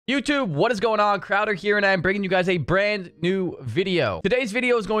YouTube, what is going on? Crowder here, and I'm bringing you guys a brand new video. Today's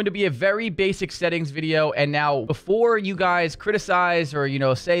video is going to be a very basic settings video, and now before you guys criticize or,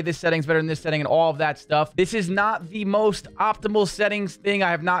 say this setting's better than this setting and all of that stuff, this is not the most optimal settings thing. I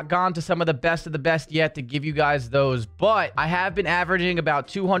have not gone to some of the best yet to give you guys those, but I have been averaging about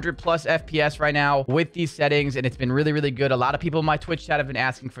 200 plus FPS right now with these settings, and it's been really, really good. A lot of people in my Twitch chat have been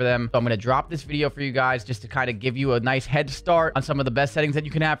asking for them, so I'm going to drop this video for you guys just to kind of give you a nice head start on some of the best settings that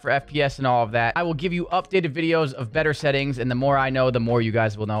you can have for FPS and all of that. I will give you updated videos of better settings, and the more I know, the more you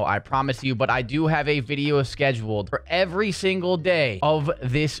guys will know, I promise you. But I do have a video scheduled for every single day of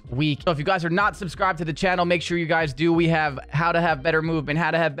this week. So if you guys are not subscribed to the channel, make sure you guys do. We have how to have better movement,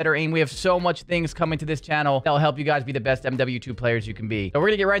 how to have better aim. We have so much things coming to this channel that will help you guys be the best MW2 players you can be. So we're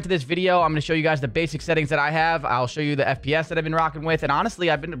gonna get right into this video. I'm gonna show you guys the basic settings that I have. I'll show you the FPS that I've been rocking with, and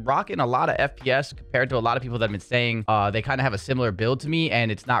honestly, I've been rocking a lot of FPS compared to a lot of people that have been saying they kind of have a similar build to me,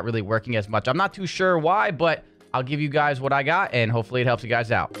 and it's not really working as much. I'm not too sure why, but I'll give you guys what I got, and hopefully it helps you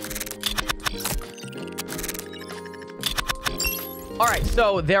guys out. All right,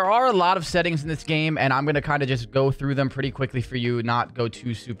 so there are a lot of settings in this game, and I'm going to kind of just go through them pretty quickly for you, not go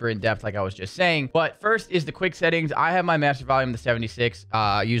too super in depth like I was just saying. But first is the quick settings. I have my master volume to 76.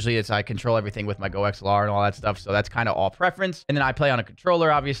 Usually I control everything with my Go XLR and all that stuff, so that's kind of all preference. And then I play on a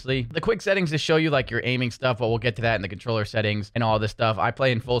controller, obviously. The quick settings to show you like your aiming stuff, but we'll get to that in the controller settings and all this stuff. I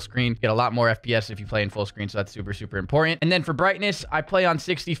play in full screen. Get a lot more FPS if you play in full screen, so that's super, super important. And then for brightness, I play on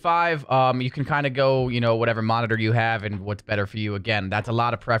 65. You can kind of go, whatever monitor you have and what's better for you. Again, that's a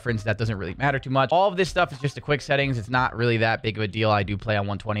lot of preference. That doesn't really matter too much. All of this stuff is just the quick settings. It's not really that big of a deal. I do play on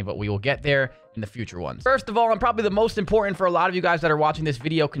 120, but we will get there in the future ones. First of all, and probably the most important for a lot of you guys that are watching this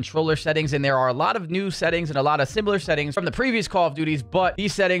video, controller settings. And there are a lot of new settings and a lot of similar settings from the previous Call of Duties, but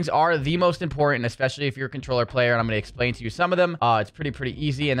these settings are the most important, especially if you're a controller player. And I'm going to explain to you some of them. It's pretty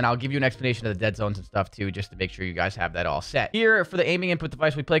easy. And then I'll give you an explanation of the dead zones and stuff too, just to make sure you guys have that all set. Here for the aiming input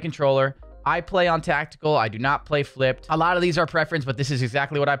device, we play controller. I play on tactical. I do not play flipped. A lot of these are preference, but this is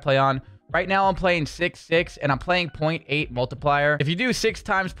exactly what I play on. Right now, I'm playing 6.6, and I'm playing 0.8 multiplier. If you do 6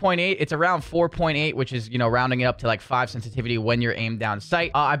 times 0.8, it's around 4.8, which is, rounding it up to like 5 sensitivity when you're aimed down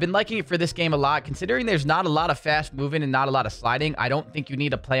sight. I've been liking it for this game a lot, considering there's not a lot of fast moving and not a lot of sliding. I don't think you need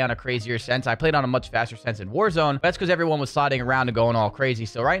to play on a crazier sense. I played on a much faster sense in Warzone, but that's because everyone was sliding around and going all crazy.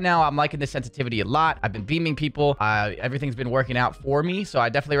 So right now, I'm liking this sensitivity a lot. I've been beaming people. Everything's been working out for me, so I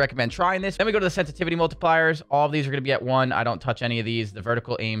definitely recommend trying this. Then we go to the sensitivity multipliers. All of these are going to be at 1. I don't touch any of these. The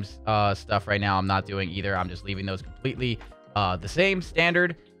vertical aims stuff right now I'm not doing either. I'm just leaving those completely the same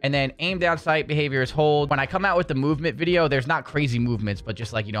standard. And then aim down sight behavior is hold. When I come out with the movement video, there's not crazy movements, but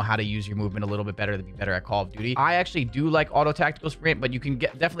just like, how to use your movement a little bit better to be better at Call of Duty. I actually do like auto tactical sprint, but you can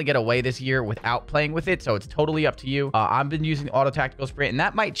definitely get away this year without playing with it. So it's totally up to you. I've been using auto tactical sprint, and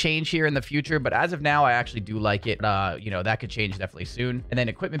that might change here in the future, but as of now, I actually do like it. That could change definitely soon. And then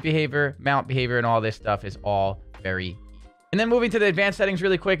equipment behavior, mount behavior, and all this stuff is all very. And then moving to the advanced settings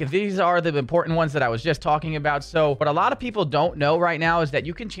really quick, these are the important ones that I was just talking about. So what a lot of people don't know right now is that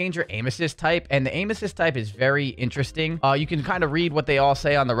you can change your aim assist type, and the aim assist type is very interesting. You can kind of read what they all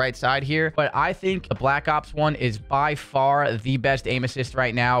say on the right side here, but I think the Black Ops one is by far the best aim assist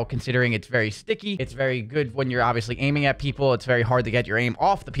right now, considering it's very sticky. It's very good when you're obviously aiming at people. It's very hard to get your aim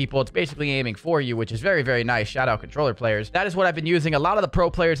off the people. It's basically aiming for you, which is very, very nice. Shout out controller players. That is what I've been using. A lot of the pro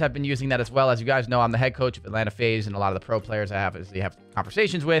players have been using that as well. As you guys know, I'm the head coach of Atlanta FaZe, and a lot of the pro players I have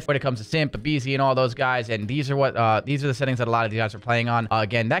conversations with when it comes to Simp, Abizi, and all those guys. And these are the settings that a lot of you guys are playing on.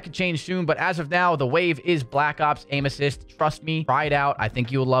 Again, that could change soon, but as of now, the wave is Black Ops aim assist. Trust me, try it out. I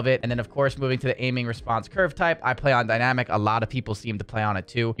think you'll love it. And then of course, moving to the aiming response curve type, I play on dynamic. A lot of people seem to play on it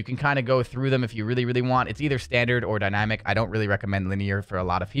too. You can kind of go through them if you really, really want. It's either standard or dynamic. I don't really recommend linear for a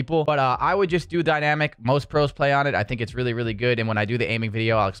lot of people, but I would just do dynamic. Most pros play on it. I think it's really, really good. And when I do the aiming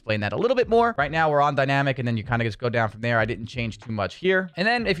video, I'll explain that a little bit more. Right now, we're on dynamic, and then you kind of just go down from there. I didn't change too much here. And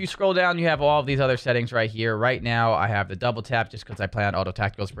then if you scroll down, you have all of these other settings right here. Right now, I have the double tap just because I play on auto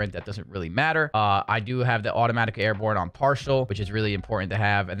tactical sprint. That doesn't really matter. I do have the automatic airborne on partial, which is really important to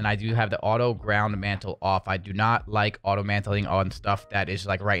have. And then I do have the auto ground mantle off. I do not like auto mantling on stuff that is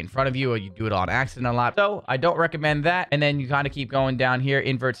like right in front of you, or you do it on accident a lot. So I don't recommend that. And then you kind of keep going down here,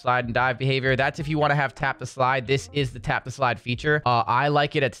 invert slide and dive behavior. That's if you want to have tap to slide. This is the tap to slide feature. I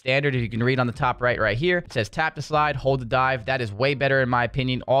like it at standard. If you can read on the top right here, it says tap to slide, hold to dive. That is way better in my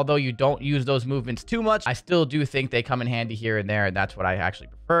opinion. Although you don't use those movements too much, I still do think they come in handy here and there, and that's what I actually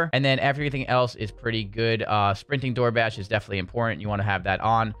prefer. prefer. And then everything else is pretty good. Sprinting door bash is definitely important. You want to have that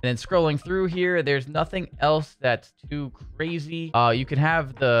on. And then scrolling through here, there's nothing else that's too crazy. You can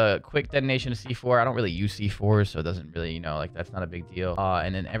have the quick detonation of C4. I don't really use C4s, so it doesn't really, you know, like that's not a big deal.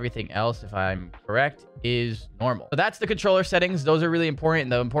 And then everything else, if I'm correct, is normal. So that's the controller settings. Those are really important.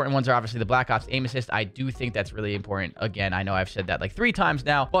 The important ones are obviously the Black Ops aim assist. I do think that's really important. Again, I know I've said that like 3 times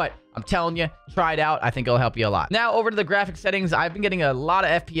now, but I'm telling you, try it out. I think it'll help you a lot. Now over to the graphics settings. I've been getting a lot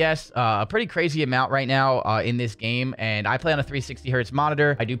of FPS, a pretty crazy amount right now in this game, and I play on a 360 hertz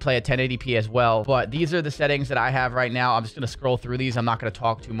monitor. I do play at 1080p as well, but these are the settings that I have right now. I'm just going to scroll through these. I'm not going to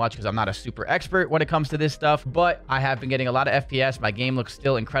talk too much because I'm not a super expert when it comes to this stuff, but I have been getting a lot of FPS. My game looks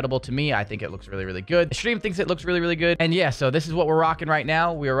still incredible to me. I think it looks really, really good. The stream thinks it looks really, really good. And yeah, so this is what we're rocking right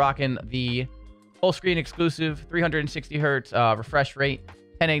now. We are rocking the full screen exclusive 360 hertz refresh rate,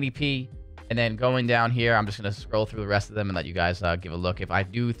 1080p. And then going down here, I'm just going to scroll through the rest of them and let you guys give a look. If I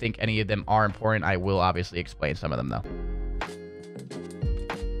do think any of them are important, I will obviously explain some of them though.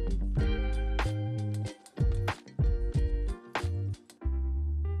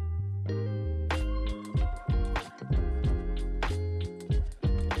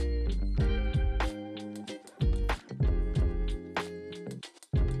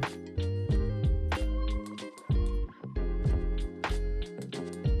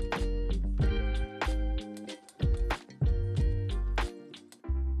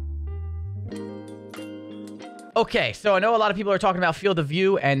 Okay, so I know a lot of people are talking about field of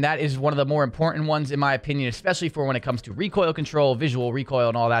view, and that is one of the more important ones in my opinion, especially for when it comes to recoil control, visual recoil,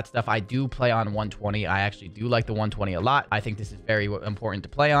 and all that stuff. I do play on 120. I actually do like the 120 a lot. I think this is very important to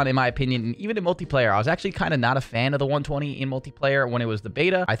play on, in my opinion, and even in multiplayer. I was actually kind of not a fan of the 120 in multiplayer when it was the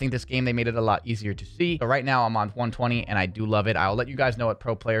beta. I think this game, they made it a lot easier to see. So right now, I'm on 120, and I do love it. I'll let you guys know what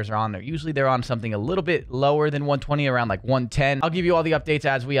pro players are on. They're on something a little bit lower than 120, around like 110. I'll give you all the updates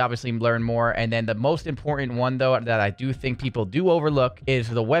as we obviously learn more. And then the most important one, though, that I do think people do overlook is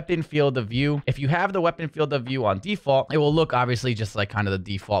the weapon field of view. If you have the weapon field of view on default, it will look obviously just like kind of the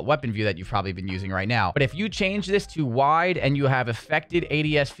default weapon view that you've probably been using right now. But if you change this to wide and you have affected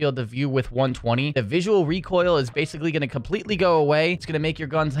ADS field of view with 120, the visual recoil is basically going to completely go away. It's going to make your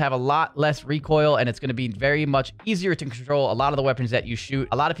guns have a lot less recoil, and it's going to be very much easier to control a lot of the weapons that you shoot.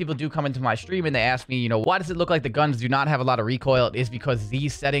 A lot of people do come into my stream and they ask me, you know, why does it look like the guns do not have a lot of recoil? It is because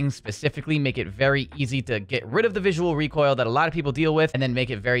these settings specifically make it very easy to get rid of the visual recoil that a lot of people deal with, and then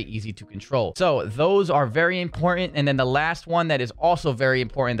make it very easy to control. So those are very important. And then the last one that is also very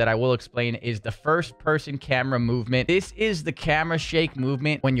important that I will explain is the first person camera movement. This is the camera shake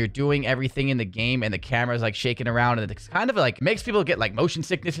movement when you're doing everything in the game and the camera is like shaking around, and it's kind of like makes people get like motion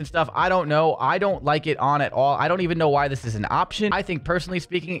sickness and stuff. I don't know. I don't like it on at all. I don't even know why this is an option. I think personally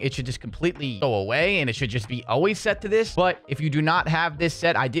speaking, it should just completely go away and it should just be always set to this. But if you do not have this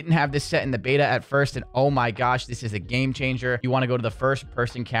set, I didn't have this set in the beta at first, and oh my gosh, this is a game changer. You want to go to the first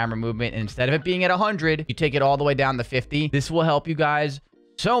person camera movement, and instead of it being at 100, you take it all the way down to 50. This will help you guys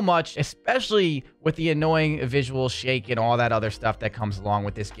so much, especially with the annoying visual shake and all that other stuff that comes along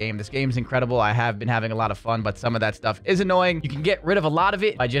with this game. This game's incredible. I have been having a lot of fun, but some of that stuff is annoying. You can get rid of a lot of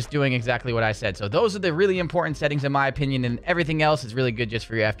it by just doing exactly what I said. So those are the really important settings in my opinion, and everything else is really good just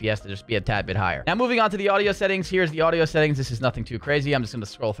for your FPS to just be a tad bit higher. Now moving on to the audio settings. Here's the audio settings. This is nothing too crazy. I'm just going to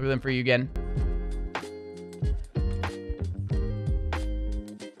scroll through them for you again.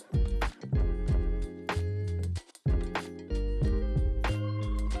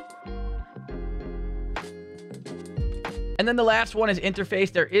 And then the last one is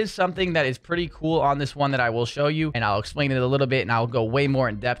interface. There is something that is pretty cool on this one that I will show you, and I'll explain it a little bit, and I'll go way more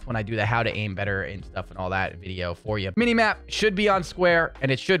in depth when I do the how to aim better and stuff and all that video for you. Minimap should be on square, and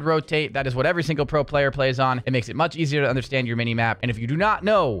it should rotate. That is what every single pro player plays on. It makes it much easier to understand your minimap. And if you do not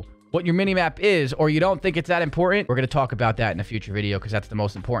know what your minimap is, or you don't think it's that important, we're going to talk about that in a future video, because that's the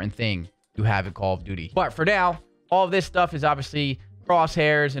most important thing you have in Call of Duty. But for now, all of this stuff is obviously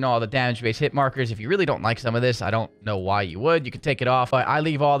crosshairs and all the damage-based hit markers. If you really don't like some of this, I don't know why you would. You could take it off, but I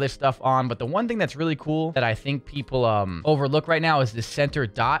leave all this stuff on. But the one thing that's really cool that I think people overlook right now is this center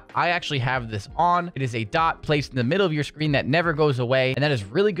dot. I actually have this on. It is a dot placed in the middle of your screen that never goes away, and that is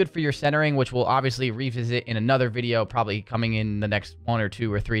really good for your centering, which we'll obviously revisit in another video, probably coming in the next 1 or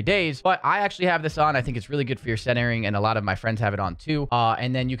 2 or 3 days. But I actually have this on. I think it's really good for your centering, and a lot of my friends have it on too.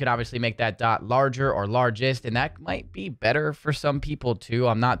 And then you can obviously make that dot larger or largest, and that might be better for some people. people too.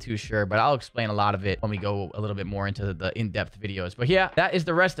 I'm not too sure, but I'll explain a lot of it when we go a little bit more into the in-depth videos. But yeah, that is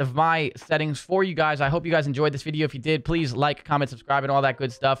the rest of my settings for you guys. I hope you guys enjoyed this video. If you did, please like, comment, subscribe, and all that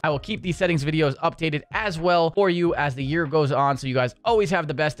good stuff. I will keep these settings videos updated as well for you as the year goes on, so you guys always have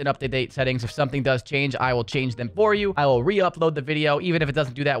the best and up-to-date settings. If something does change, I will change them for you. I will re-upload the video, even if it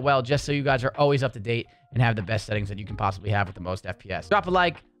doesn't do that well, just so you guys are always up to date and have the best settings that you can possibly have with the most FPS. Drop a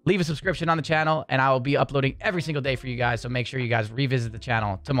like, leave a subscription on the channel, and I will be uploading every single day for you guys, so make sure you guys revisit the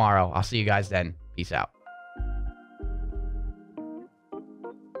channel tomorrow. I'll see you guys then. Peace out.